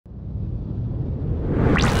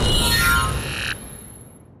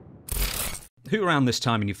Who around this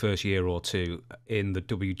time in your first year or two in the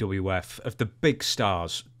WWF, of the big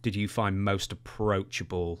stars, did you find most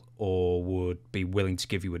approachable or would be willing to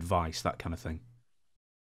give you advice, that kind of thing?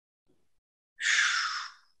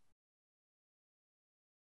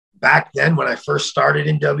 Back then, when I first started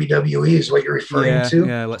in WWE, is what you're referring to?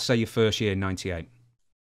 Yeah, let's say your first year in 98.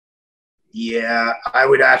 Yeah, I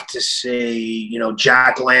would have to say,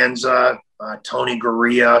 Jack Lanza, Tony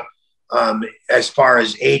Gurria, as far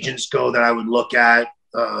as agents go that I would look at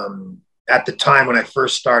the time when I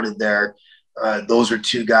first started there, those are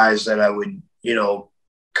two guys that I would,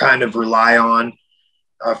 kind of rely on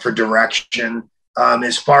for direction.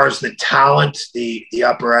 As far as the talent, the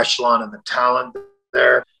upper echelon of the talent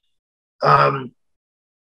there,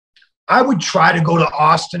 I would try to go to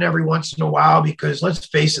Austin every once in a while because let's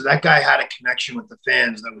face it, that guy had a connection with the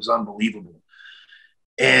fans that was unbelievable.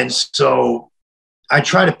 And so I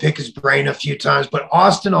try to pick his brain a few times, but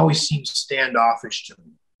Austin always seemed standoffish to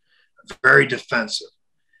me, very defensive.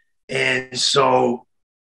 And so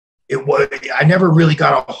I never really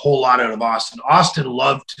got a whole lot out of Austin. Austin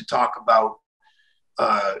loved to talk about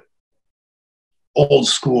old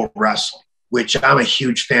school wrestling, which I'm a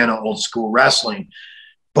huge fan of old school wrestling.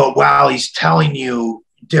 But while he's telling you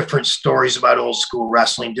different stories about old school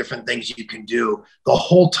wrestling, different things you can do, the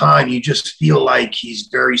whole time you just feel like he's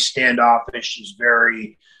very standoffish. He's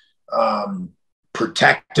very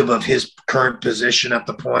protective of his current position at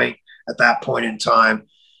that point in time,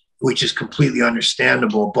 which is completely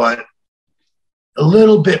understandable, but a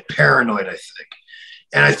little bit paranoid, I think.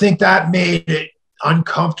 And I think that made it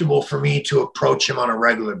uncomfortable for me to approach him on a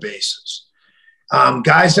regular basis.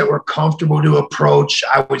 Guys that were comfortable to approach,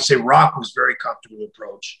 I would say Rock was very comfortable to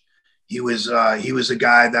approach. He was a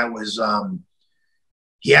guy that was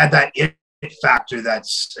he had that it factor.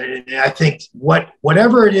 I think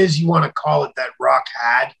whatever it is you want to call it that Rock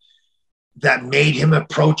had that made him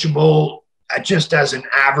approachable just as an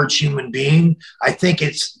average human being. I think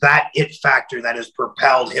it's that it factor that has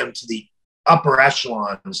propelled him to the upper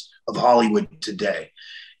echelons of Hollywood today.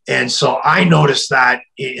 And so I noticed that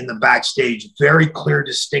in the backstage, very clear,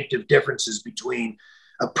 distinctive differences between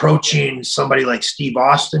approaching somebody like Steve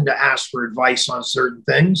Austin to ask for advice on certain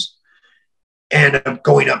things and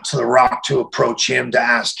going up to The Rock to approach him to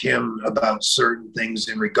ask him about certain things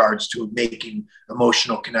in regards to making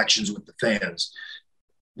emotional connections with the fans.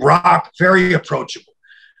 Rock, very approachable.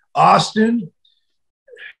 Austin,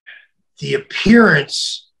 the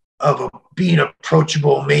appearance of being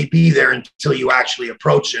approachable may be there until you actually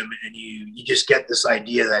approach him, and you just get this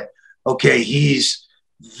idea that, okay, he's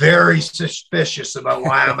very suspicious about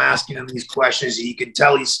why I'm asking him these questions. You can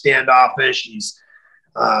tell he's standoffish. He's,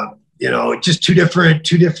 just two different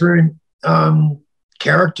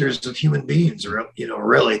characters of human beings,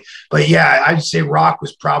 really. But yeah, I'd say Rock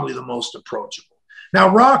was probably the most approachable. Now,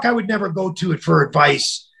 Rock, I would never go to it for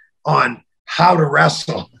advice on how to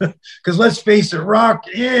wrestle. Because let's face it, Rock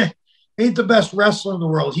ain't the best wrestler in the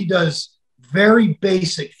world. He does very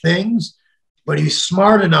basic things, but he's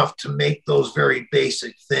smart enough to make those very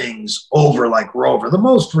basic things over like Rover. The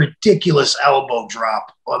most ridiculous elbow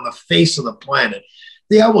drop on the face of the planet.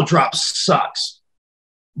 The elbow drop sucks,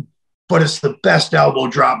 but it's the best elbow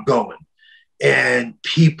drop going. And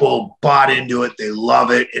people bought into it. They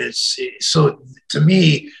love it. And so to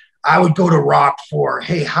me, I would go to Rock for,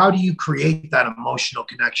 hey, how do you create that emotional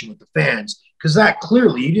connection with the fans? Because that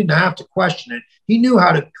clearly, you didn't have to question it. He knew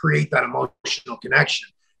how to create that emotional connection.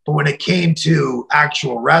 But when it came to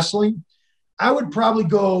actual wrestling, I would probably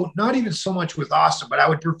go, not even so much with Austin, but I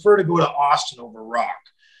would prefer to go to Austin over Rock.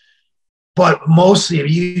 But mostly,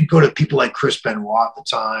 you'd go to people like Chris Benoit at the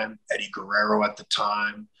time, Eddie Guerrero at the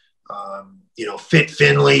time, Fit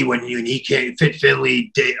Finlay when he came, Fit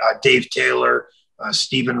Finlay, Dave Taylor,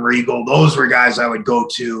 Steven Regal. Those were guys I would go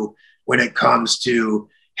to when it comes to,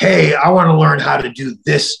 hey, I want to learn how to do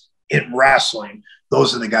this in wrestling.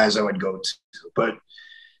 Those are the guys I would go to. But,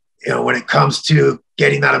 when it comes to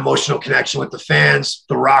getting that emotional connection with the fans,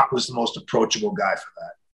 The Rock was the most approachable guy for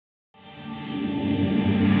that.